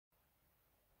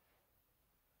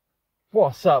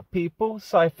What's up, people?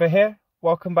 Cypher here.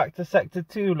 Welcome back to Sector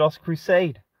 2, Lost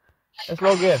Crusade. Let's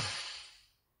log in.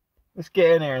 Let's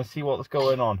get in here and see what's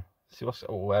going on. See what's...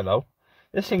 Oh, hello.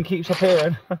 This thing keeps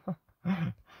appearing.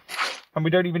 And we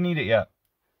don't even need it yet.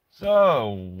 So,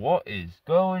 what is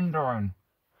going on?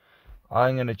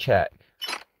 I'm going to check.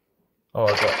 Oh,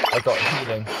 I got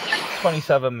healing.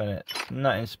 27 minutes.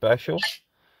 Nothing special.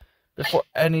 Before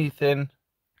anything,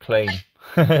 claim.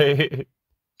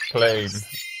 Claim.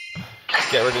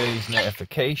 Get rid of these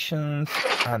notifications,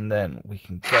 and then we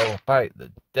can go about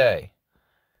the day.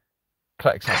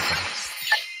 Collect something.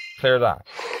 Clear that.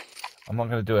 I'm not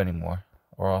going to do any more,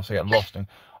 or else I get lost in.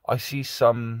 I see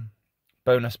some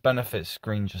bonus benefits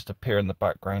screen just appear in the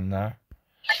background there.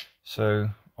 So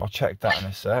I'll check that in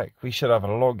a sec. We should have a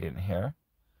login here.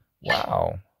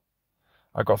 Wow.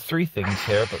 I got 3 things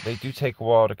here, but they do take a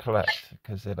while to collect,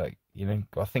 because they're like, you know,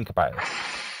 got to think about it.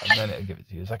 And then it'll give it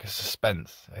to you. It's like a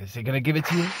suspense. Is it going to give it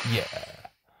to you? Yeah.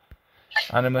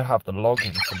 And then we'll have the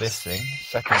login for this thing.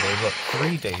 Second day, look,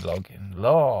 3-day login.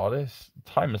 Lord, this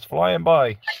time is flying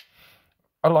by.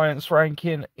 Alliance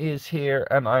ranking is here,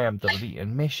 and I am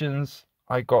deleting missions.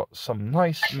 I got some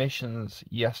nice missions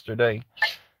yesterday.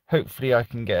 Hopefully I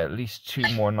can get at least 2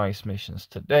 more nice missions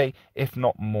today. If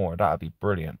not more, that'd be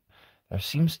brilliant. There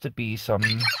seems to be some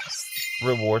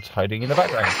rewards hiding in the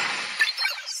background.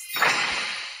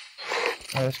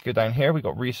 Let's go down here. We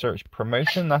got research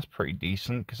promotion. That's pretty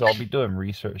decent, because I'll be doing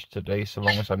research today so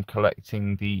long as I'm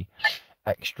collecting the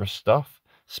extra stuff.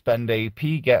 Spend AP,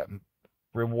 get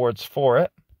rewards for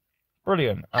it.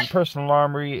 Brilliant. And personal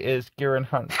armory is gear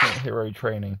enhancement hero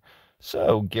training.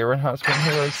 So, gear enhancement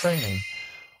hero training.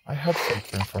 I had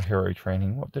something for hero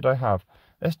training. What did I have?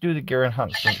 Let's do the gear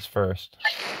enhancements first.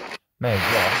 May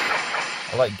as well.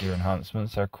 I like gear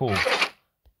enhancements. They're cool.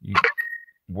 You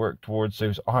work towards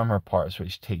those armor parts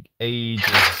which take ages,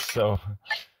 so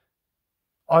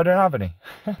I don't have any.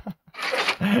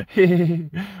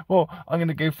 Well, I'm going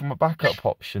to go for my backup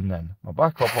option then. My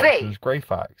backup option is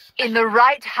Greyfax. In the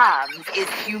right hands is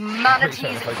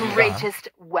humanity's greatest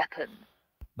weapon.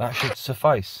 That should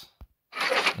suffice.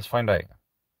 Let's find out.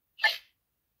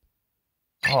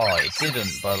 Oh, it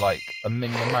didn't by like a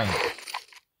minion amount.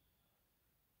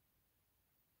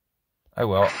 Oh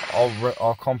well,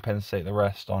 I'll compensate the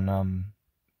rest on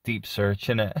deep search,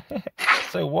 innit?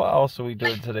 So what else are we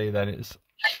doing today then? It's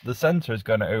the centre is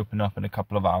going to open up in a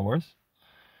couple of hours.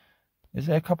 Is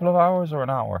it a couple of hours or an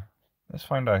hour? Let's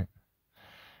find out.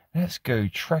 Let's go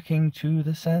trekking to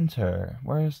the centre.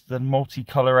 Where's the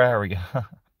multicolour area?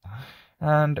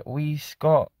 And we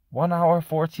got 1 hour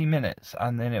 40 minutes,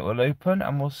 and then it will open,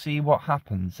 and we'll see what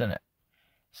happens, innit?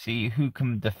 See who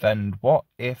can defend what,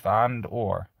 if, and,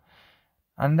 or.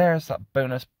 And there's that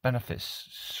bonus benefits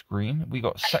screen. We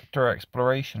got sector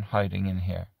exploration hiding in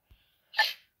here.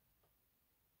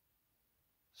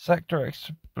 Sector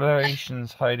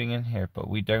exploration's hiding in here, but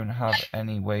we don't have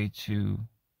any way to...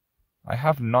 I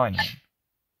have 9.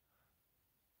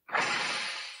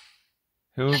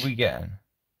 Who are we getting?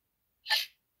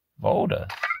 Voldus.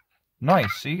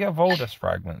 Nice, so you get Voldus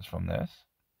fragments from this.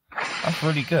 That's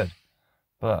really good.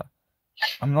 But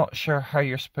I'm not sure how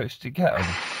you're supposed to get them.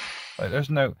 Like, there's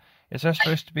no... Is there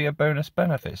supposed to be a bonus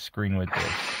benefits screen with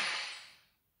this?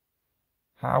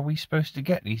 How are we supposed to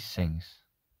get these things?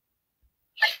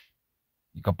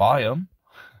 You could buy them.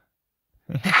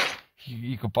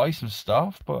 you could buy some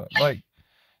stuff, but, like,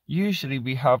 usually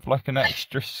we have, like, an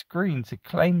extra screen to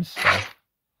claim stuff.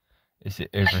 Is it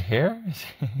over here?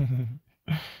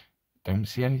 Don't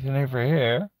see anything over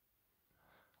here.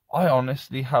 I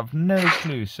honestly have no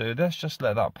clue, so let's just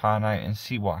let that pan out and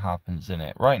see what happens in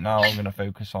it. Right now, I'm going to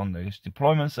focus on those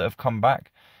deployments that have come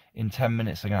back. In 10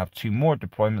 minutes, I'm going to have 2 more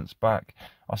deployments back.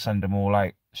 I'll send them all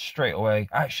out straight away.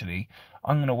 Actually,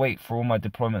 I'm going to wait for all my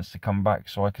deployments to come back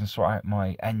so I can sort out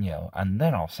my Enyo, and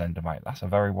then I'll send them out. That's a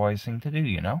very wise thing to do,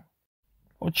 you know?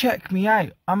 Well, check me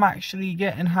out. I'm actually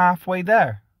getting halfway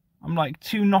there. I'm like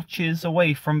 2 notches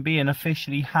away from being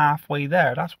officially halfway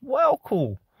there. That's well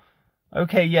cool.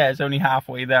 Okay, yeah, it's only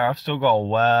halfway there. I've still got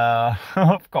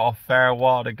I've got a fair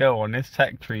while to go on this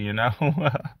tech tree, you know.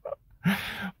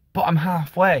 But I'm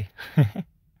halfway.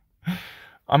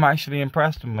 I'm actually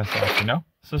impressed with myself, you know.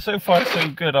 So far so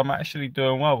good. I'm actually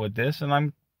doing well with this, and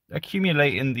I'm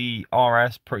accumulating the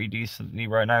RS pretty decently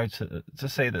right now to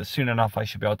say that soon enough I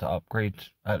should be able to upgrade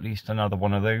at least another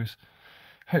one of those.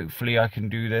 Hopefully I can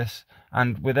do this,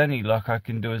 and with any luck I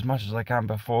can do as much as I can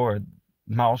before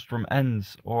Maelstrom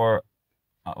ends, or...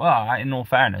 Well, in all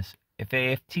fairness, if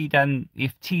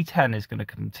T10 is going to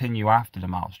continue after the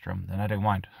Maelstrom, then I don't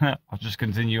mind. I'll just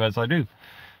continue as I do.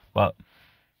 But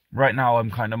right now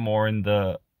I'm kind of more in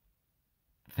the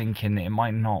thinking it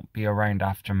might not be around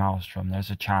after Maelstrom.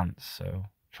 There's a chance, so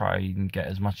try and get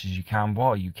as much as you can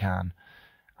while you can.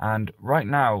 And right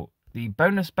now, the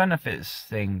bonus benefits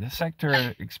thing, the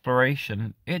sector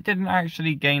exploration, it didn't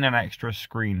actually gain an extra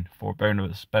screen for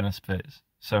bonus benefits.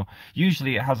 So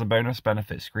usually it has a bonus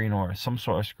benefit screen or some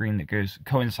sort of screen that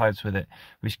coincides with it,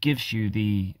 which gives you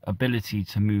the ability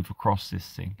to move across this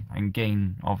thing and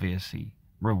gain, obviously,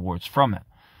 rewards from it.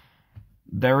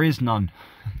 There is none.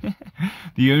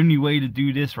 The only way to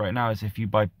do this right now is if you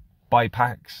buy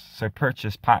packs. So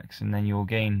purchase packs and then you'll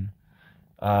gain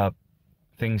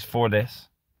things for this.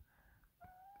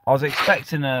 I was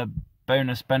expecting a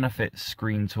bonus benefits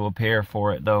screen to appear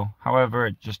for it though. However,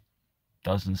 it just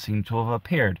doesn't seem to have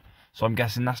appeared. So I'm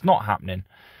guessing that's not happening.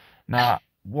 Now,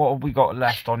 what have we got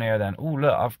left on here then? Oh,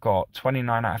 look, I've got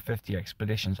 29 out of 50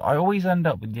 expeditions. I always end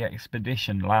up with the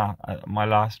expedition my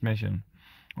last mission.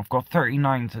 I've got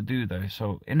 39 to do though,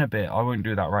 so in a bit, I won't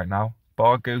do that right now. But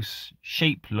I'll go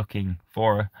shape looking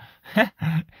for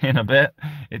in a bit.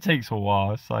 It takes a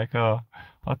while. It's like, I'll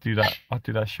do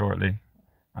that shortly.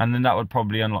 And then that would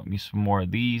probably unlock me some more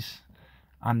of these.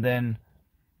 And then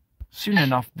soon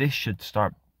enough, this should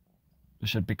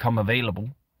become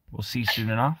available. We'll see soon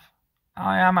enough.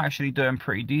 I am actually doing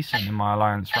pretty decent in my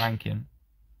alliance ranking.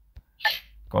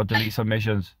 Gotta delete some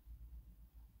missions.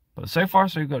 But so far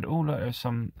so good. Oh look, there's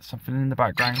something in the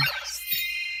background.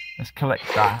 Let's collect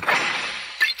that.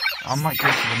 I might go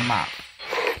to the map.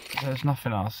 There's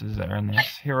nothing else, is there, in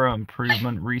this? Hero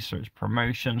improvement, research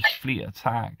promotions, fleet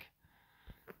attack.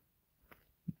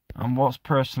 And what's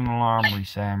personal armory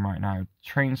saying right now?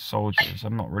 Trained soldiers.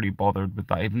 I'm not really bothered with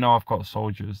that. Even though I've got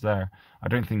soldiers there, I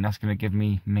don't think that's going to give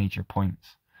me major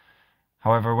points.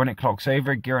 However, when it clocks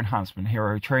over, gear enhancement,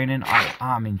 hero training, I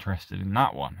am interested in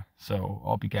that one. So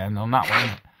I'll be getting on that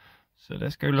one. So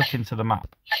let's go look into the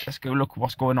map. Let's go look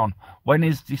what's going on. When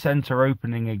is the center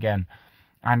opening again?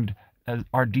 And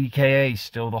are DKA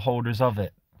still the holders of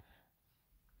it?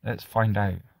 Let's find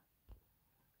out.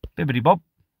 Bibbidi bob.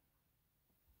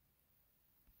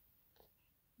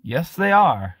 Yes, they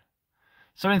are.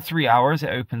 So in 3 hours,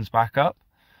 it opens back up.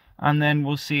 And then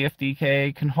we'll see if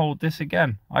DKA can hold this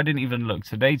again. I didn't even look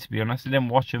today, to be honest. I didn't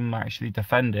watch them actually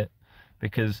defend it.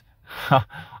 Because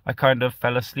I kind of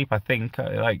fell asleep, I think.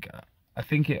 I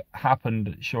think it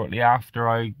happened shortly after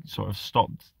I sort of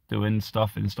stopped doing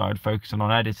stuff and started focusing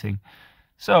on editing.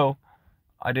 So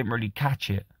I didn't really catch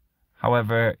it.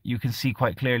 However, you can see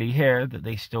quite clearly here that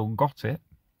they still got it.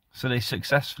 So they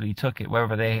successfully took it.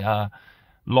 Whether they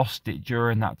lost it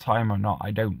during that time or not,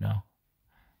 I don't know.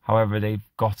 However, they've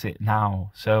got it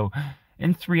now. So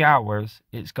in 3 hours,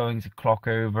 it's going to clock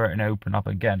over and open up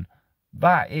again.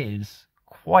 That is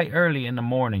quite early in the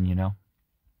morning, you know.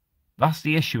 That's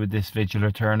the issue with this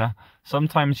Vigilar Turner.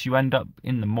 Sometimes you end up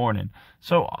in the morning.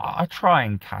 So I try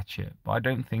and catch it, but I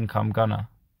don't think I'm gonna.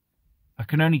 I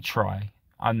can only try.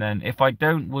 And then if I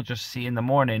don't, we'll just see in the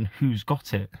morning who's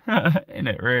got it. In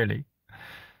it, really.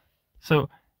 So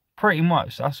pretty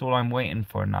much that's all I'm waiting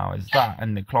for now, is that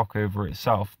and the clock over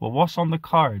itself. But what's on the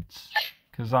cards?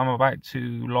 Because I'm about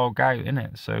to log out in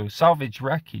it. So salvage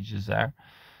wreckage is there.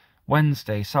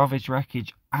 Wednesday, salvage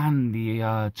wreckage and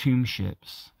the tomb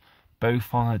ships,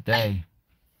 both on a day.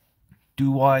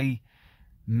 Do I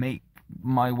make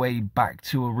my way back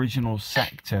to original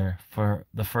sector for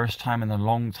the first time in a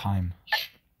long time?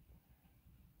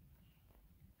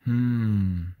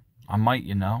 I might,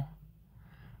 you know.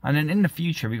 And then in the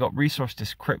future, we got resource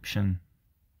description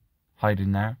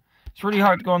hiding there. It's really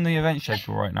hard to go on the event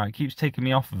schedule right now. It keeps taking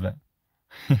me off of it.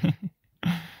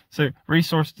 So,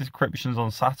 resource descriptions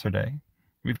on Saturday.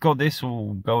 We've got this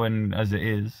all going as it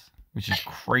is, which is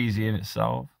crazy in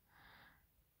itself.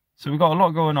 So we've got a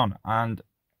lot going on. And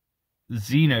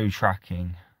Xeno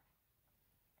tracking.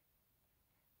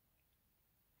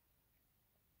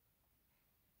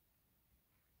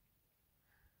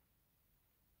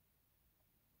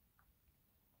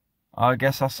 I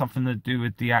guess that's something to do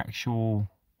with the actual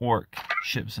orc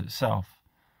ships itself.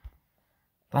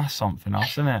 That's something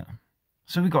else, isn't it?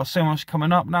 So we've got so much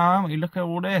coming up now, haven't we? Look at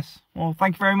all this. Well,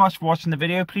 thank you very much for watching the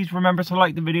video. Please remember to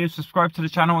like the video, subscribe to the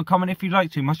channel, and comment if you'd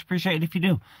like to. Much appreciated if you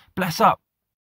do. Bless up.